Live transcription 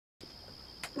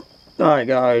Alright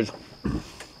guys,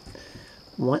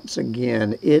 once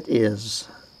again it is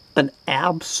an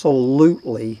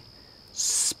absolutely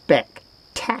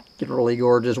spectacularly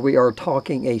gorgeous, we are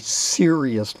talking a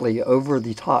seriously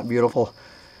over-the-top beautiful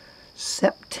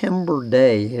September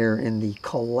day here in the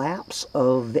collapse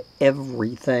of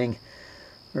everything,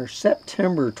 or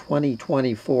September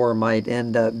 2024 might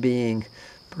end up being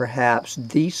perhaps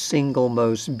the single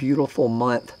most beautiful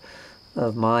month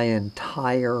of my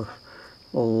entire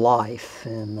life.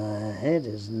 And it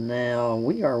is now,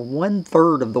 we are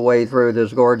 1/3 of the way through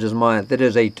this gorgeous month. It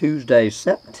is a Tuesday,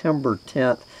 September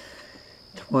 10th,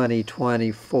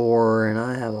 2024, and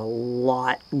I have a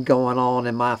lot going on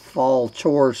in my fall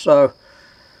chores, so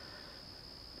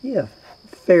yeah,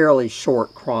 fairly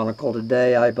short chronicle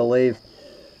today, I believe.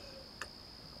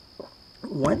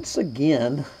 Once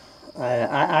again,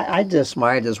 I just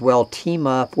might as well team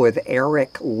up with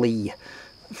Eric Lee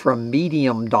from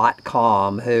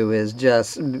Medium.com, who has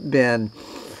just been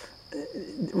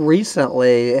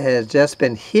recently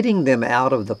hitting them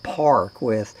out of the park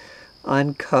with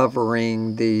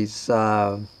uncovering these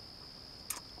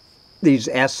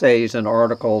essays and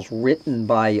articles written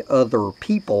by other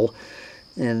people,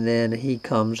 and then he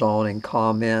comes on and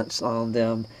comments on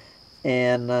them.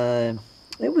 And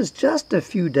it was just a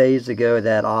few days ago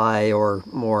that I, or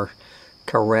more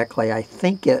correctly, I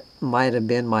think it might have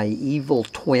been my evil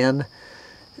twin,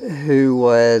 who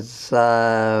was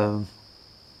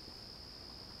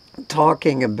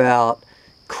talking about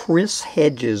Chris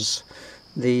Hedges,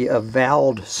 the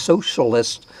avowed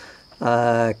socialist,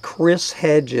 Chris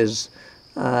Hedges'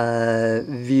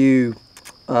 view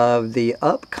of the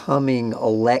upcoming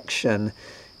election.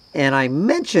 And I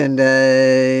mentioned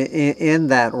in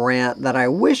that rant that I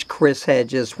wish Chris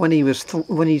Hedges, when he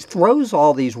throws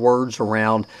all these words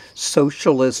around,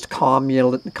 socialist,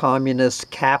 communist,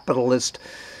 capitalist,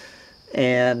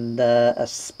 and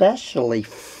especially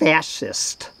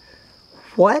fascist,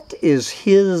 what is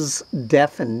his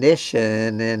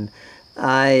definition? And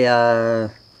I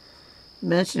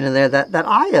mentioned in there that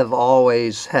I have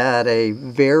always had a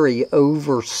very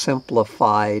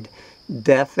oversimplified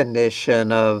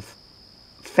definition of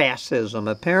fascism.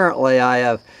 Apparently I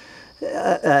have,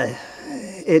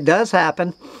 it does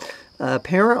happen,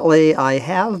 apparently I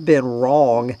have been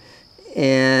wrong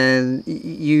in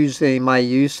using my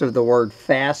use of the word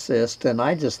fascist, and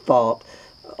I just thought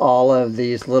all of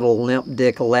these little limp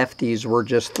dick lefties were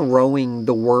just throwing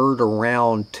the word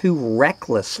around too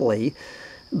recklessly,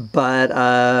 but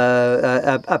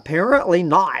apparently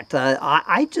not.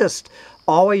 I just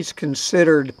always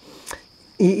considered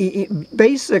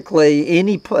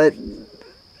basically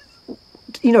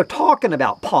talking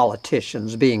about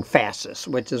politicians being fascists,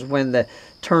 which is when the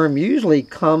term usually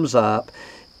comes up,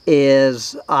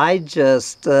 is I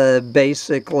just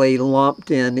basically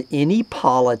lumped in any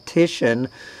politician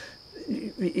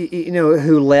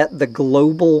who let the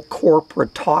global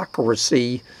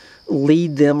corporatocracy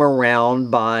lead them around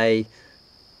by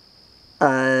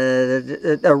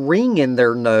a ring in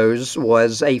their nose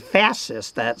was a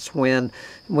fascist. That's when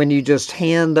you just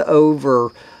hand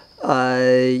over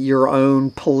your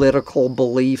own political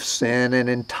beliefs in an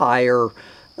entire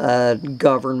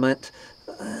government,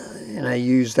 and I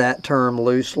use that term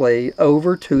loosely,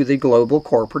 over to the global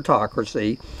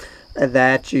corporatocracy,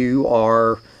 that you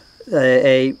are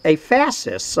a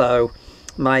fascist. So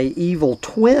my evil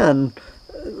twin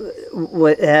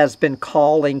has been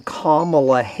calling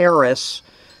Kamala Harris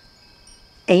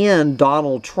and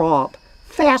Donald Trump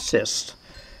fascist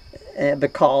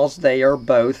because they are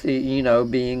both,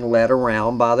 being led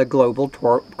around by the global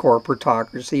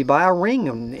corporatocracy by a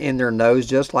ring in their nose,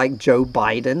 just like Joe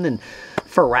Biden and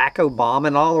Barack Obama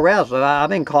and all the rest.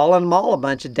 I've been calling them all a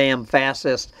bunch of damn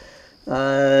fascists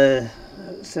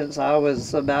since I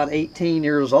was about 18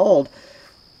 years old.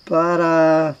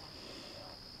 But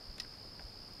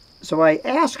so I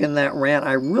asked in that rant,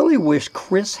 I really wish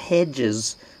Chris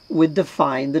Hedges would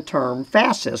define the term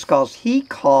fascist,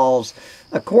 because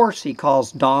of course he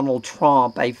calls Donald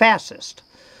Trump a fascist.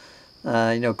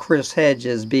 Chris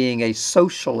Hedges being a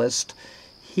socialist,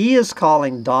 he is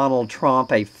calling Donald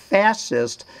Trump a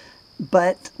fascist,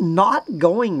 but not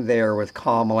going there with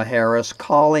Kamala Harris,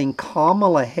 calling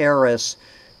Kamala Harris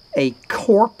a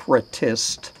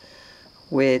corporatist,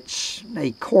 which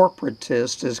a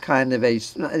corporatist is kind of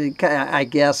I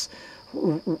guess,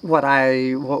 when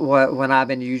I've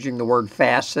been using the word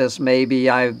fascist, maybe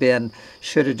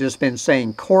should have just been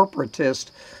saying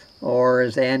corporatist, or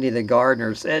as Andy the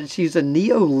Gardener said, she's a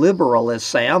neoliberalist,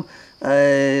 Sam.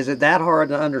 Is it that hard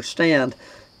to understand?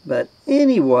 But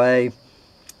anyway,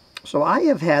 So I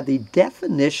have had the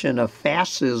definition of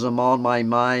fascism on my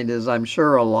mind, as I'm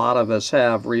sure a lot of us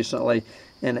have recently.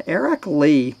 And Eric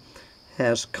Lee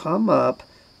has come up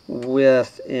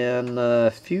with, in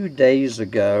a few days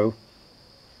ago,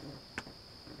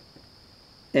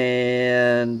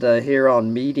 and here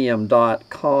on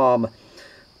medium.com,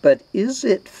 but is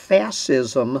it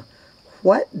fascism?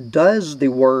 What does the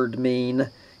word mean?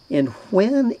 And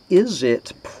when is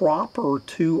it proper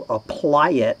to apply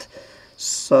it?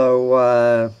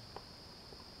 So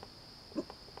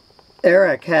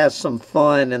Eric has some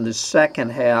fun in the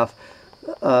second half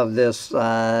of this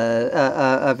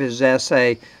of his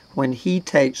essay when he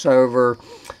takes over,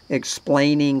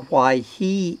 explaining why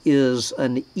he is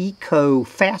an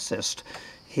eco-fascist.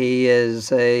 He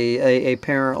is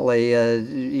apparently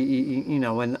you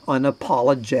know, an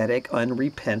unapologetic,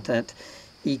 unrepentant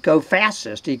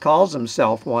eco-fascist. He calls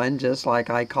himself one, just like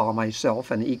I call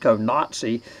myself an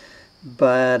eco-Nazi.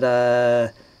 But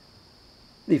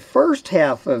the first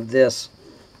half of this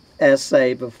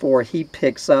essay, before he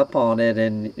picks up on it,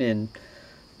 and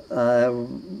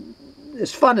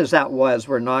as fun as that was,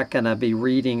 we're not going to be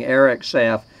reading Eric's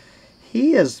half.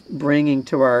 He is bringing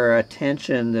to our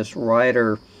attention this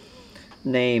writer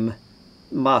named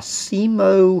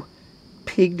Massimo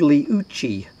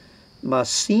Pigliucci.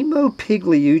 Massimo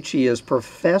Pigliucci is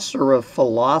professor of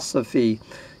philosophy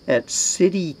at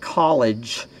City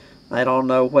College. I don't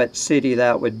know what city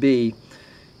that would be.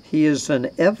 He is an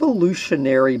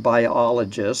evolutionary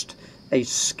biologist, a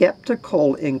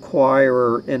skeptical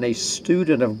inquirer, and a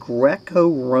student of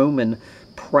Greco-Roman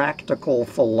practical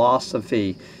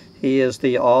philosophy. He is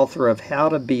the author of How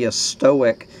to Be a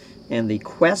Stoic and The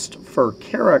Quest for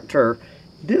Character.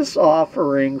 This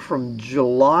offering from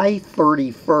July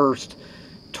 31st,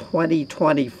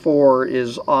 2024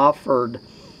 is offered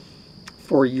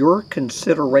for your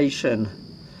consideration.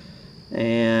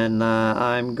 And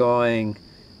I'm going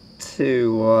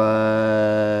to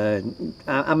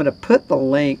put the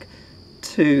link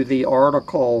to the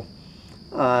article,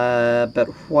 but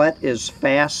what is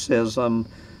fascism,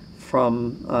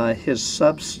 from his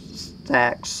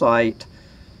Substack site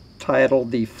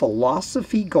titled The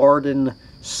Philosophy Garden,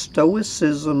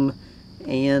 Stoicism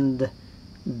and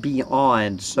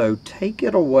Beyond. So take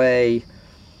it away,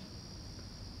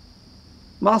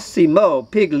 Massimo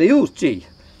Pigliucci,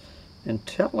 and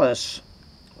tell us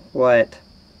what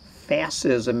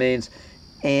fascism means.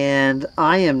 And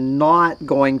I am not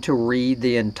going to read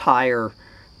the entire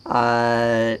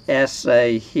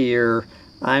essay here.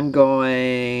 I'm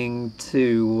going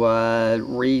to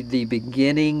read the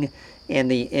beginning and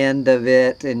the end of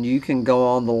it, and you can go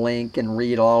on the link and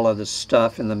read all of the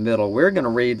stuff in the middle. We're going to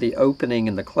read the opening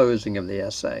and the closing of the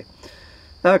essay.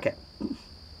 Okay,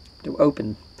 to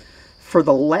open. For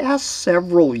the last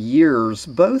several years,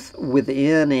 both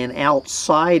within and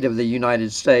outside of the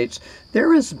United States,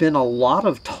 there has been a lot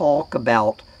of talk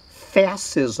about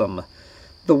fascism.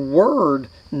 The word,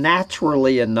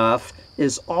 naturally enough,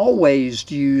 is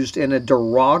always used in a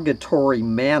derogatory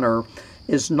manner,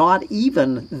 is not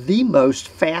even the most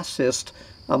fascist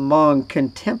among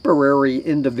contemporary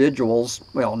individuals,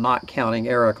 well, not counting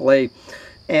Eric Lee,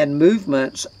 and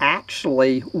movements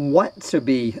actually want to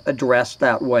be addressed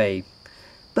that way.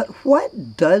 But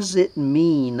what does it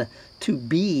mean to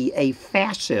be a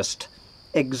fascist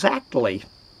exactly?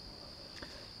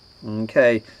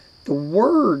 Okay, the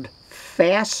word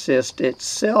fascist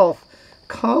itself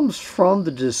comes from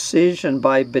the decision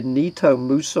by Benito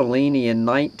Mussolini in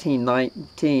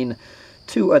 1919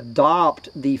 to adopt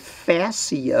the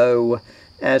fascio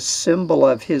as symbol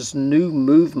of his new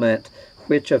movement,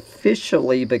 which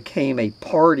officially became a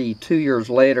party 2 years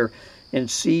later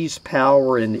and seized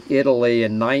power in Italy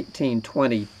in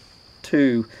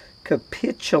 1922,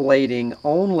 capitulating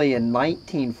only in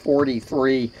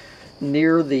 1943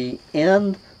 near the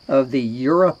end of the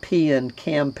European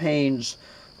campaigns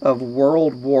of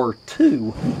World War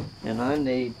II. And I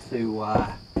need to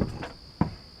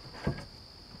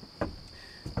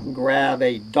grab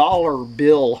a dollar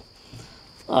bill,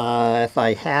 if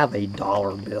I have a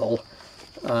dollar bill,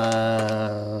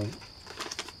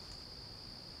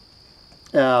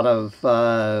 out of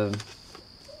I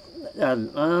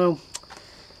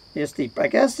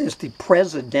guess it's the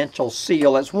presidential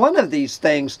seal. It's one of these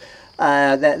things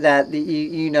that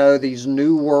you know, these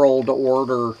New World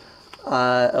Order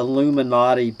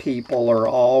Illuminati people are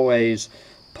always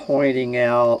pointing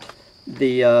out,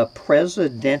 the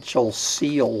presidential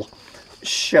seal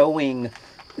showing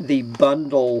the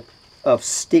bundle of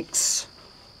sticks,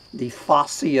 the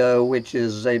fascio, which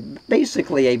is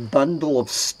basically a bundle of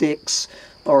sticks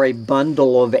or a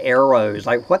bundle of arrows.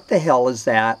 Like, what the hell is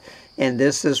that? And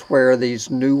this is where these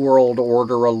New World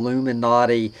Order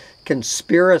Illuminati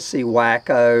conspiracy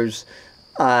wackos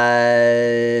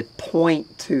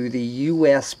point to the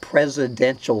U.S.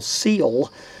 presidential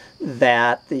seal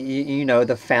that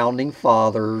the founding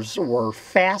fathers were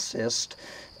fascist,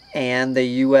 and the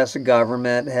U.S.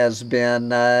 government has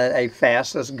been a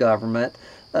fascist government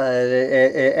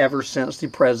ever since the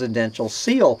presidential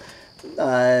seal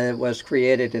was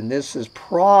created. And this is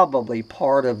probably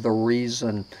part of the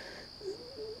reason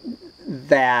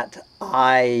that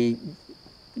I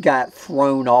got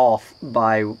thrown off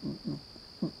by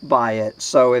it.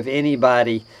 So if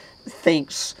anybody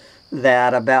thinks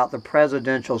that about the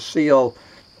presidential seal,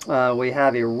 we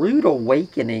have a rude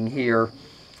awakening here.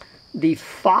 The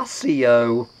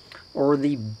fascio, or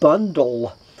the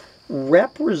bundle,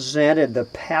 represented the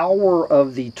power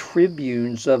of the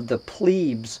tribunes of the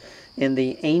plebes in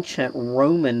the ancient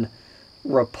Roman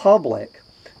Republic,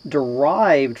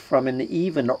 derived from an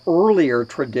even earlier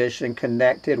tradition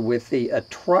connected with the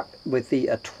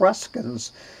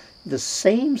Etruscans. The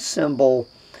same symbol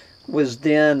was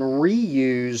then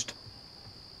reused.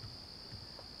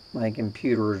 My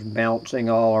computer is bouncing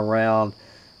all around.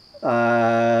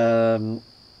 The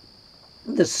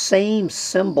same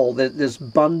symbol, that this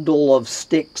bundle of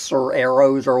sticks or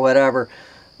arrows or whatever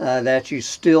that you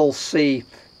still see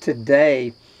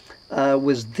today,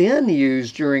 was then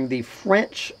used during the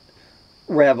French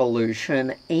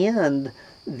Revolution and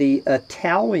the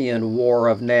Italian War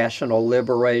of National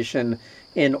Liberation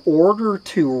in order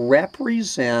to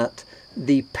represent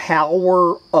the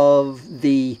power of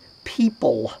the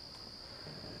people.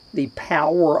 The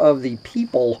power of the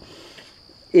people.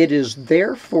 It is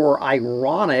therefore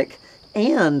ironic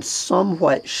and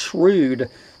somewhat shrewd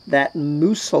that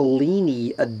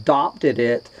Mussolini adopted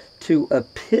it to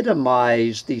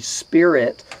epitomize the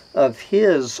spirit of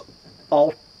his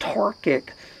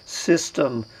autarkic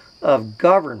system of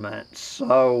government.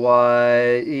 So,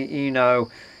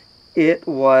 it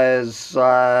was,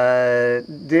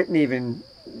 didn't even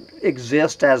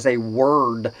exist as a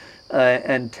word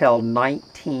until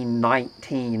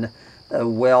 1919,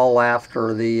 well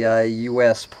after the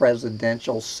U.S.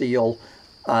 presidential seal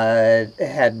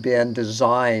had been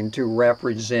designed to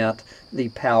represent the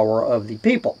power of the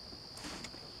people.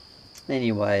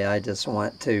 Anyway, I just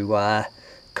want to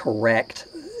correct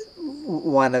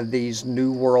one of these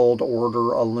New World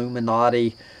Order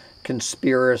Illuminati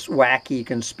wacky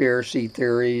conspiracy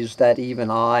theories that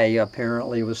even I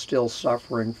apparently was still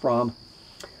suffering from.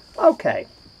 Okay,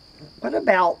 what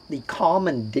about the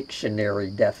common dictionary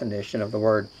definition of the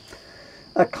word?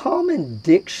 A common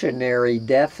dictionary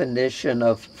definition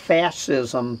of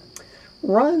fascism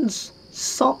runs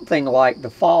something like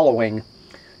the following.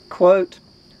 Quote,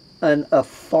 an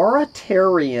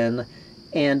authoritarian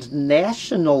and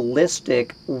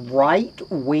nationalistic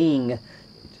right-wing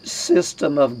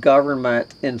system of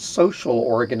government and social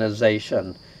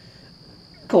organization.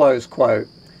 Close quote.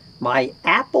 My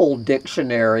Apple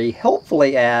dictionary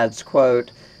helpfully adds, quote,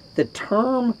 the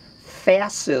term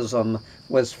fascism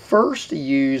was first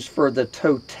used for the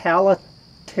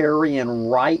totalitarian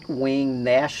right-wing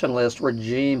nationalist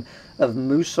regime of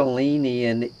Mussolini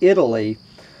in Italy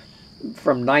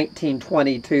from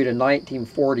 1922 to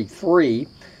 1943.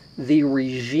 The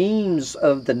regimes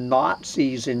of the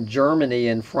Nazis in Germany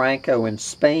and Franco in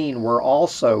Spain were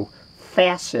also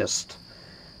fascist.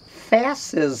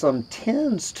 Fascism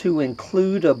tends to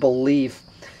include a belief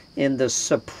in the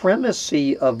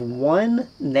supremacy of one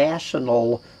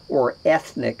national or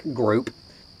ethnic group,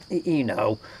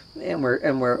 and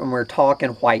we're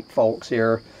talking white folks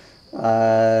here,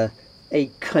 a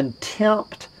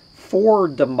contempt for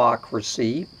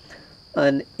democracy,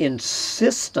 an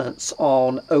insistence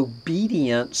on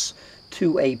obedience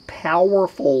to a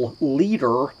powerful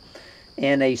leader,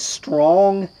 and a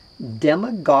strong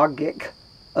demagogic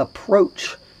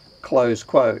approach, close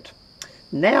quote.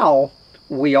 Now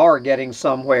we are getting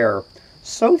somewhere.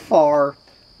 So far,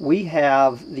 we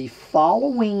have the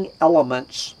following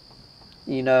elements,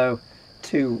 to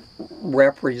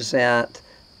represent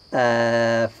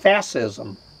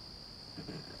fascism.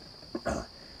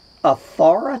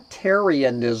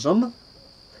 Authoritarianism,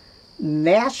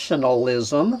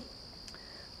 nationalism,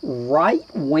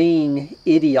 right-wing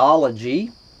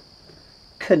ideology,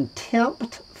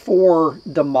 contempt for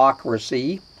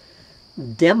democracy,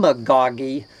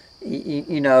 demagogy,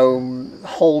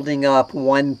 holding up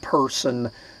one person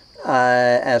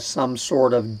as some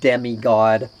sort of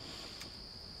demigod,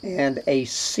 and a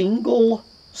single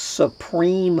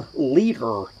supreme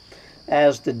leader.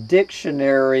 As the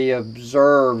dictionary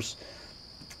observes,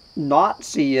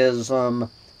 Nazism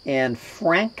and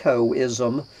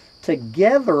Francoism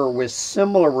together with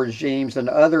similar regimes in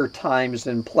other times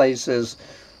and places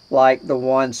like the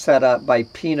one set up by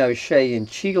Pinochet in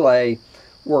Chile,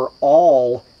 were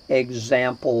all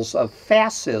examples of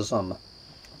fascism.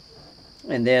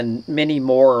 And then many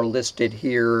more are listed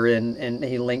here, and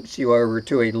he links you over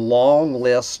to a long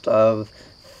list of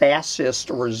fascist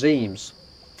regimes.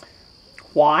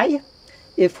 Why?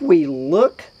 If we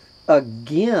look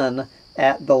again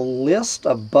at the list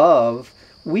above,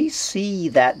 we see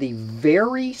that the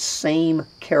very same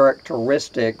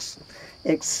characteristics,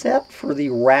 except for the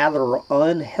rather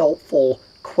unhelpful,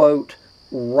 quote,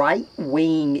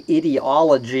 right-wing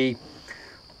ideology,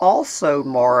 also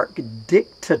mark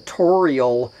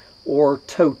dictatorial or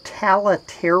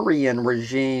totalitarian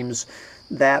regimes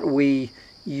that we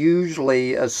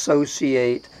usually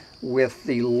associate with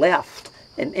the left.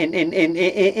 And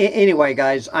anyway,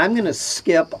 guys, I'm going to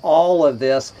skip all of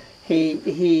this. He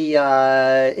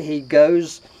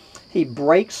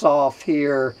breaks off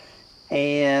here,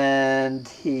 and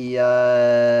he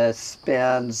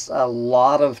spends a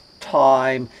lot of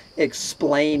time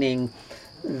explaining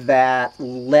that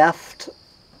left,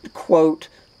 quote,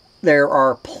 there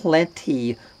are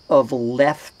plenty of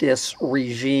leftist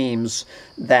regimes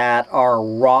that are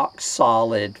rock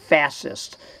solid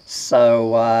fascist.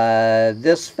 So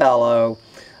this fellow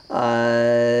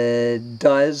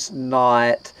does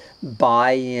not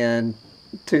buy in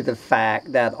to the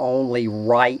fact that only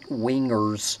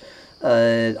right-wingers,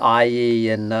 i.e.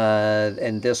 in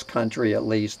this country at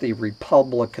least, the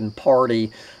Republican Party,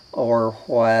 or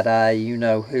what you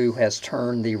know who has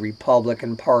turned the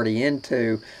Republican Party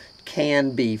into,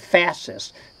 can be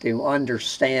fascist. To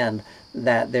understand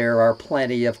that there are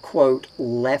plenty of, quote,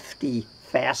 lefty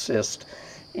fascists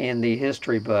in the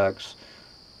history books.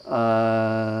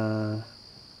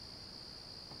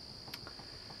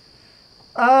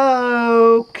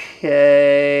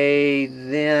 Okay,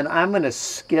 then I'm going to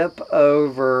skip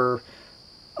over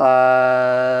all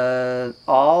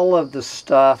of the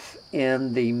stuff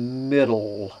in the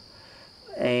middle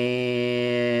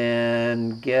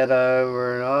and get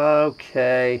over,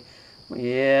 okay,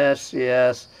 yes,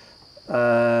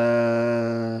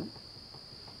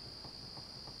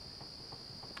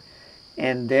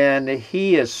 and then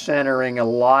he is centering a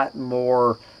lot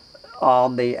more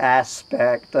on the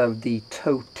aspect of the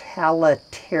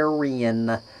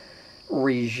totalitarian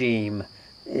regime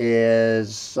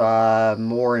is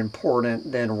more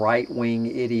important than right-wing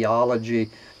ideology.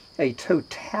 A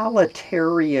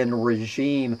totalitarian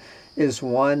regime is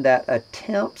one that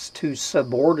attempts to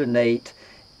subordinate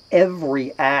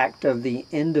every act of the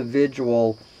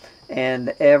individual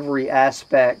and every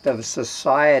aspect of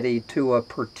society to a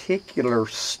particular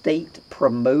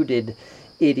state-promoted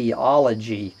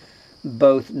ideology.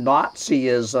 Both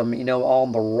Nazism, you know,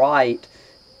 on the right,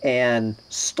 and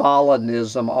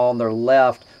Stalinism on the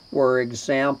left were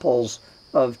examples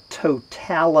of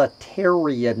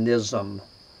totalitarianism.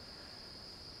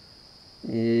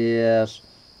 Yes.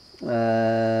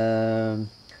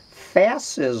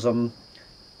 Fascism,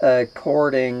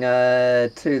 according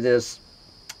to this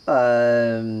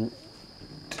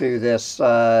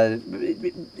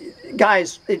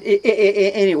guys,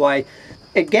 anyway,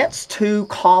 it gets too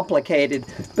complicated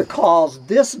because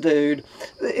this dude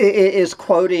is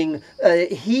quoting,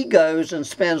 he goes and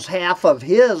spends half of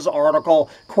his article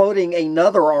quoting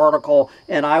another article,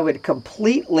 and I would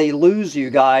completely lose you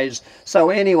guys.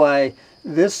 So anyway,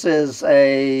 this is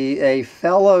a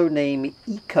fellow named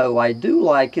Eco. I do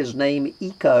like his name,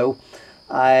 Eco.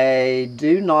 I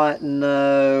do not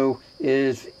know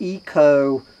if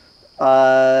Eco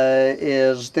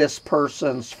is this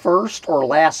person's first or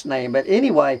last name. But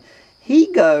anyway, he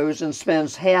goes and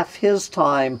spends half his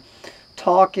time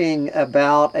talking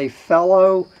about a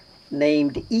fellow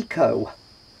named Eco.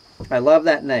 I love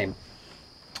that name.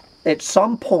 At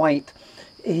some point,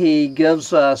 he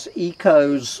gives us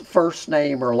Eco's first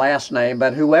name or last name,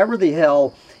 but whoever the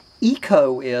hell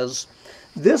Eco is,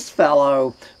 this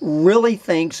fellow really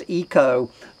thinks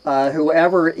Eco,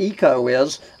 whoever Eco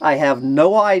is, I have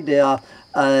no idea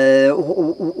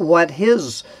what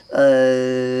his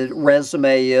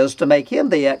resume is to make him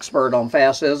the expert on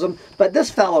fascism, but this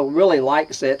fellow really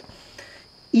likes it.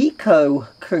 Eco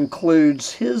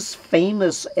concludes his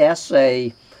famous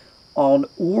essay on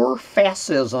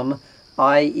Urfascism,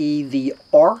 i.e. the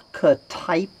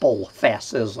archetypal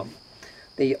fascism.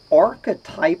 The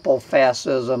archetypal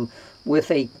fascism,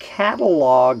 with a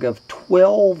catalog of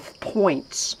 12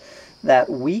 points that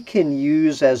we can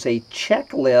use as a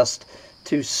checklist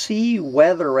to see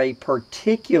whether a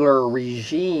particular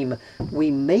regime we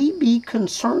may be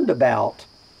concerned about.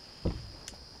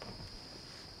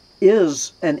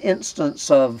 is an instance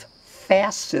of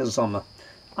fascism.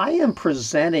 I am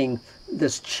presenting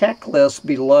this checklist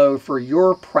below for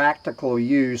your practical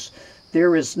use.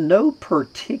 There is no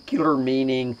particular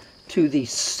meaning to the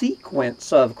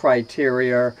sequence of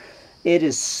criteria. It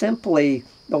is simply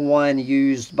the one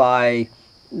used by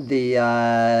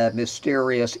the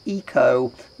mysterious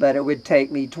Eco, but it would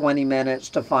take me 20 minutes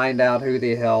to find out who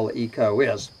the hell Eco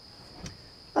is.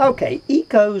 Okay,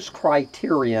 Eco's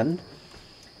criterion.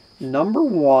 Number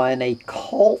one, a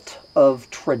cult of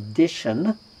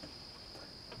tradition.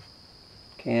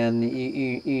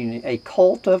 A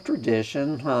cult of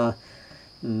tradition,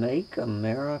 make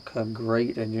America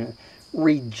great again.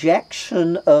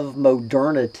 Rejection of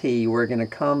modernity. We're going to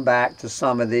come back to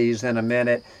some of these in a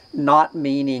minute, not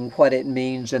meaning what it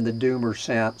means in the doomer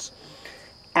sense.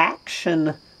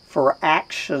 Action for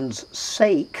action's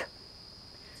sake.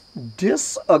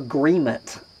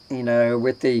 Disagreement,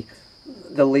 with the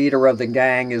leader of the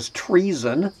gang is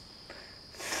treason.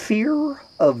 Fear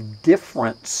of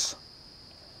difference.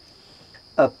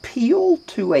 Appeal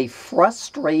to a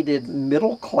frustrated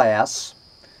middle class.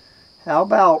 How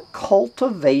about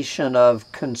cultivation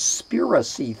of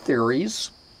conspiracy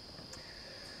theories?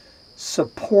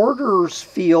 Supporters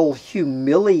feel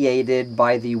humiliated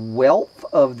by the wealth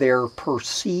of their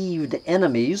perceived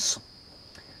enemies.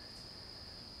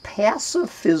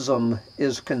 Pacifism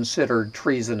is considered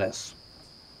treasonous.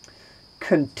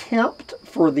 Contempt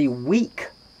for the weak.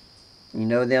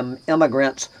 Them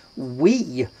immigrants,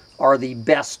 we are the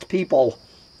best people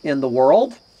in the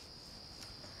world.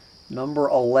 Number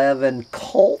 11,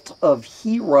 cult of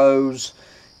heroes.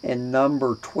 And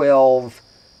number 12,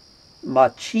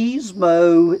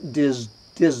 machismo,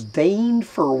 disdain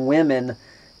for women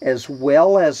as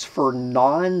well as for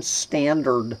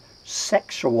non-standard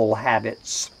sexual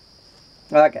habits.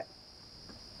 Okay.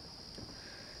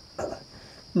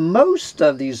 Most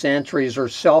of these entries are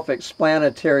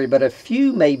self-explanatory, but a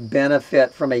few may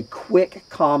benefit from a quick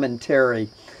commentary.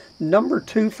 Number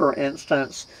 2, for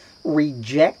instance,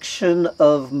 rejection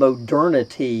of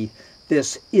modernity.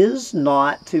 This is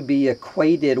not to be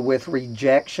equated with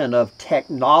rejection of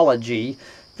technology.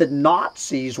 The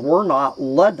Nazis were not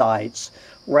Luddites.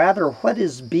 Rather, what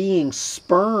is being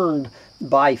spurned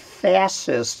by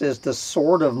fascists is the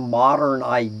sort of modern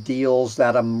ideals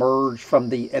that emerge from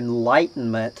the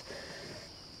Enlightenment.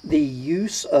 The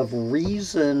use of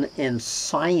reason and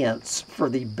science for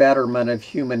the betterment of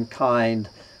humankind.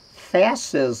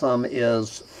 Fascism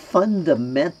is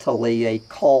fundamentally a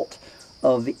cult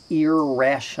of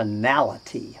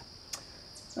irrationality.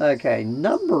 Okay,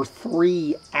 number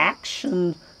 3,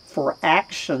 action for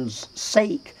action's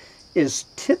sake is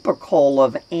typical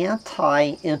of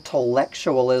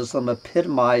anti-intellectualism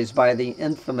epitomized by the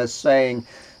infamous saying,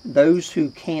 those who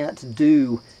can't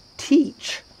do,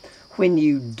 teach. When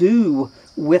you do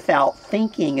without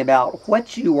thinking about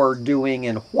what you are doing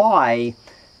and why,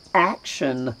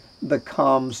 action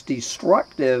becomes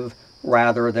destructive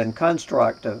rather than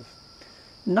constructive.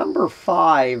 Number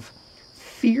 5,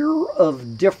 fear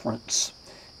of difference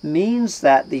means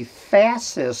that the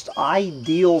fascist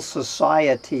ideal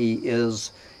society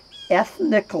is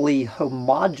ethnically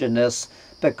homogeneous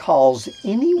because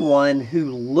anyone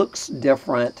who looks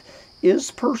different is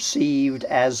perceived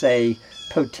as a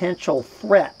potential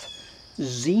threat.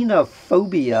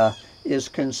 Xenophobia is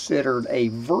considered a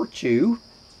virtue.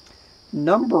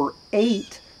 Number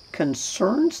 8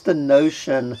 concerns the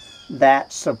notion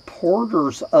that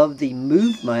supporters of the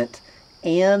movement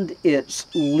and its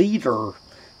leader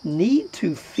need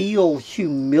to feel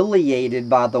humiliated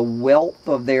by the wealth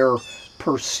of their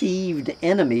perceived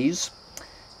enemies,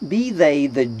 be they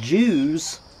the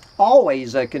Jews,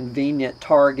 always a convenient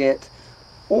target,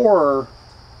 or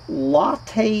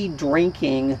latte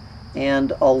drinking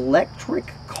and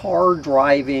electric car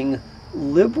driving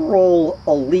liberal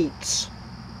elites,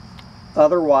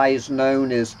 otherwise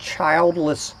known as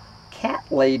childless cat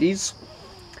ladies.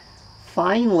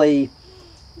 Finally,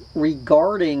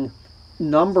 regarding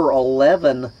number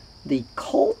 11, the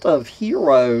cult of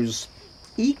heroes,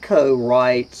 Eco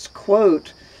writes,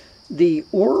 quote, the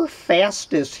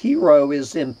fastest hero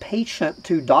is impatient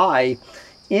to die.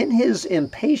 In his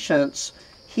impatience,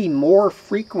 he more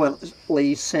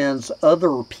frequently sends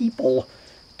other people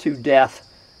to death,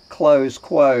 close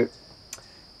quote.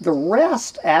 The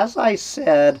rest, as I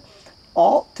said,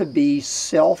 ought to be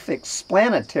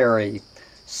self-explanatory.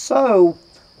 So,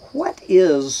 what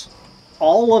is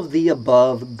all of the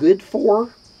above good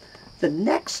for? The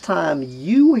next time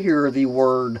you hear the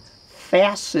word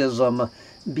fascism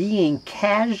being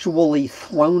casually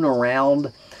thrown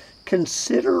around,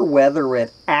 consider whether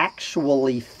it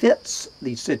actually fits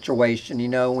the situation. You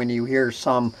know, when you hear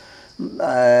some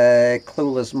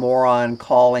clueless moron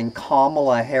calling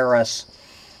Kamala Harris,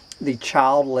 the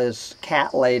childless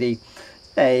cat lady,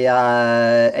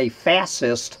 a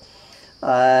fascist,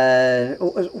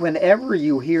 whenever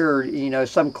you hear, you know,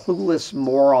 some clueless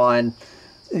moron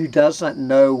who doesn't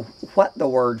know what the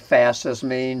word fascist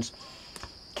means,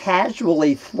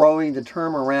 casually throwing the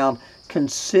term around,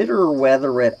 consider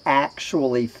whether it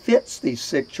actually fits the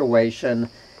situation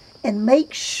and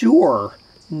make sure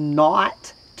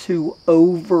not to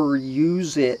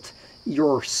overuse it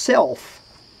yourself,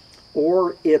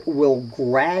 or it will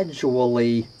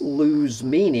gradually lose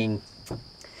meaning.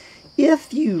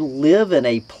 If you live in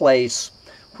a place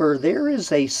where there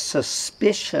is a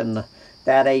suspicion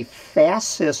that a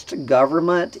fascist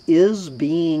government is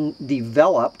being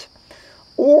developed,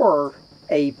 or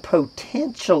a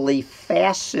potentially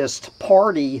fascist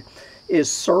party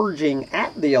is surging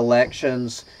at the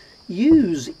elections,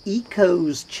 use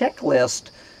ECO's checklist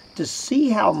to see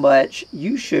how much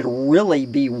you should really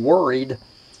be worried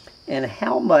and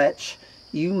how much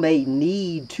you may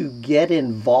need to get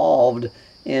involved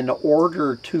in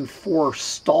order to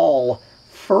forestall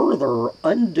further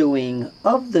undoing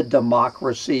of the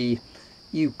democracy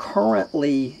you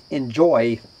currently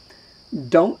enjoy.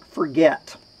 Don't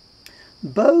forget,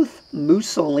 both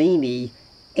Mussolini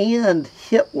and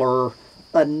Hitler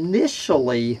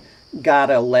initially got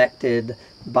elected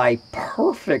by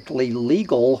perfectly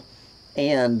legal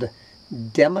and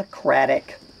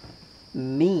democratic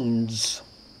means.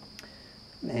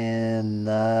 And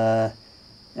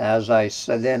as I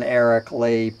said, then Eric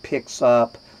Lee picks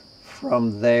up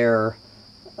from there.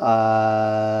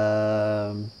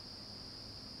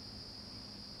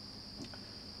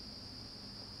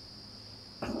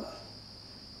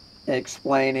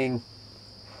 Explaining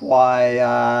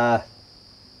why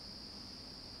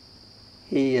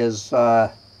he is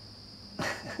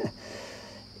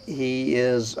he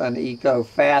is an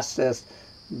eco-fascist.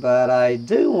 But I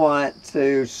do want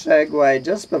to segue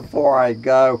just before I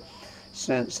go,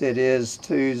 since it is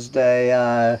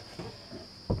Tuesday,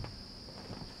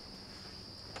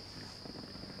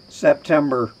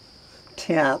 September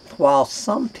 10th. While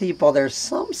some people, there's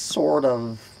some sort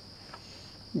of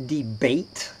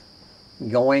debate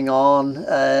going on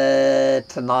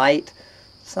tonight,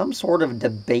 some sort of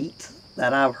debate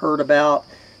that I've heard about.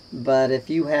 But if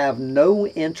you have no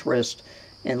interest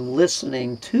in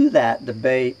listening to that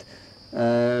debate,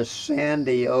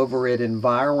 Sandy over at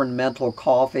Environmental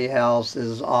Coffee House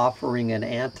is offering an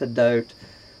antidote,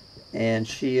 and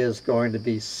she is going to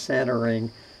be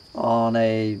centering on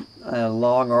a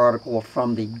long article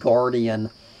from The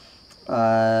Guardian.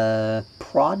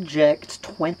 Project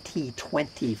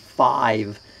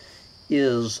 2025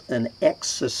 is an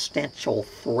existential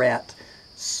threat.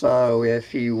 So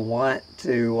if you want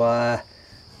to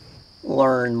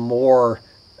learn more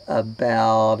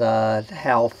about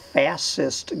how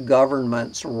fascist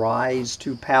governments rise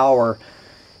to power,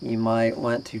 you might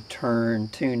want to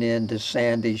tune in to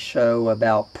Sandy's show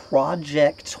about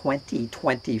Project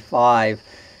 2025.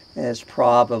 It's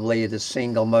probably the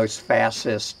single most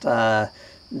fascist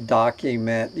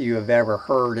document you have ever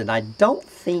heard, and I don't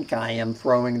think I am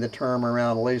throwing the term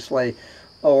around loosely.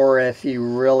 Or if you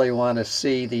really want to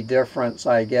see the difference,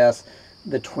 I guess,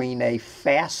 between a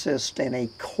fascist and a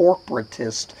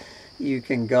corporatist, you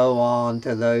can go on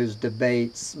to those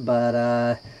debates. But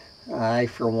I,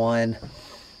 for one,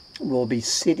 will be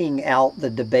sitting out the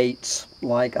debates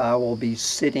like I will be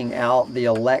sitting out the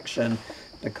election,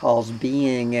 because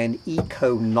being an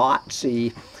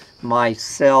eco-Nazi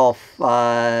myself,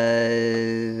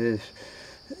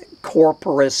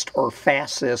 corporatist or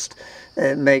fascist,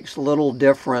 it makes little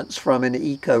difference from an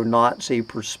eco-Nazi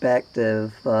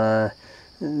perspective.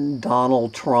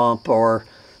 Donald Trump or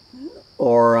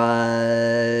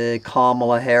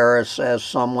Kamala Harris, as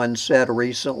someone said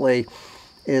recently,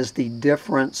 is the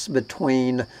difference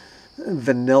between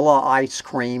vanilla ice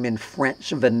cream and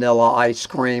French vanilla ice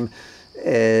cream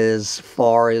as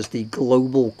far as the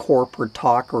global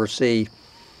corporatocracy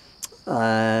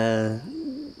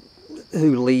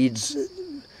who leads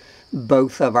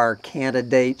both of our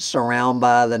candidates around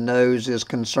by the nose is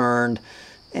concerned,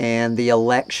 and the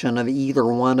election of either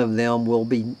one of them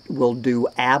will do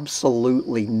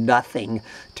absolutely nothing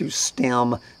to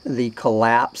stem the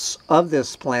collapse of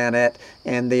this planet,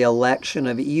 and the election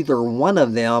of either one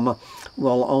of them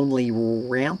will only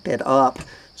ramp it up.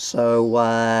 So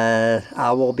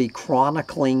I will be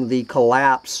chronicling the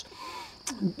collapse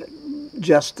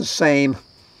just the same,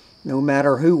 no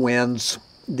matter who wins,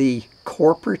 the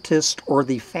corporatist or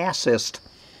the fascist.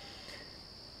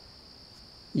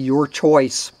 Your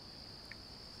choice.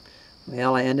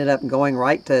 Well, I ended up going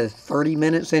right to 30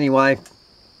 minutes anyway.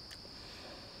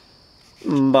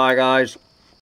 Bye, guys.